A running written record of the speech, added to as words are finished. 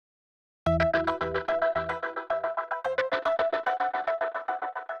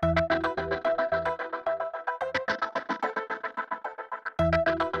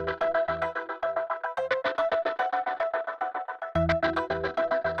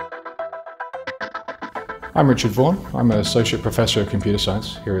I'm Richard Vaughan. I'm an Associate Professor of Computer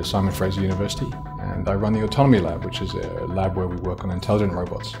Science here at Simon Fraser University, and I run the Autonomy Lab, which is a lab where we work on intelligent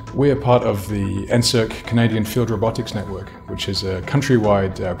robots. We are part of the NSERC Canadian Field Robotics Network, which is a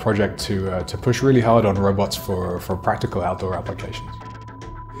countrywide project to push really hard on robots for practical outdoor applications.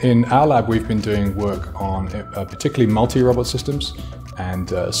 In our lab, we've been doing work on particularly multi-robot systems and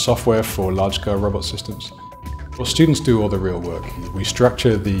software for large-scale robot systems. Well, students do all the real work. We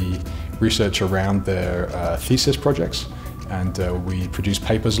structure the research around their thesis projects, and we produce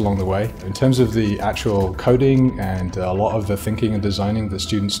papers along the way. In terms of the actual coding and a lot of the thinking and designing, the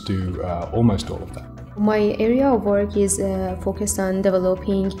students do almost all of that. My area of work is focused on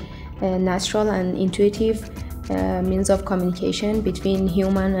developing natural and intuitive means of communication between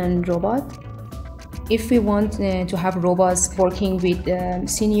human and robot. If we want to have robots working with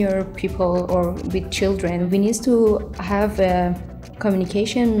senior people or with children, we need to have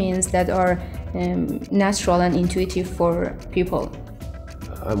communication means that are natural and intuitive for people.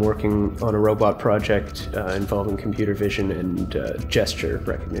 I'm working on a robot project involving computer vision and gesture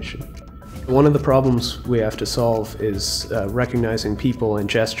recognition. One of the problems we have to solve is recognizing people and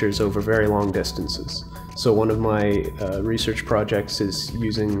gestures over very long distances. So one of my research projects is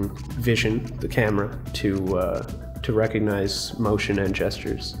using vision, the camera, to recognize motion and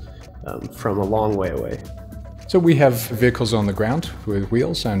gestures from a long way away. So we have vehicles on the ground with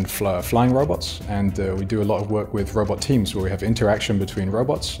wheels and flying robots, and we do a lot of work with robot teams where we have interaction between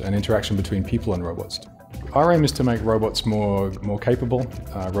robots and interaction between people and robots. Our aim is to make robots more capable,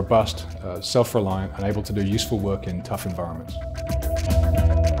 robust, self-reliant, and able to do useful work in tough environments.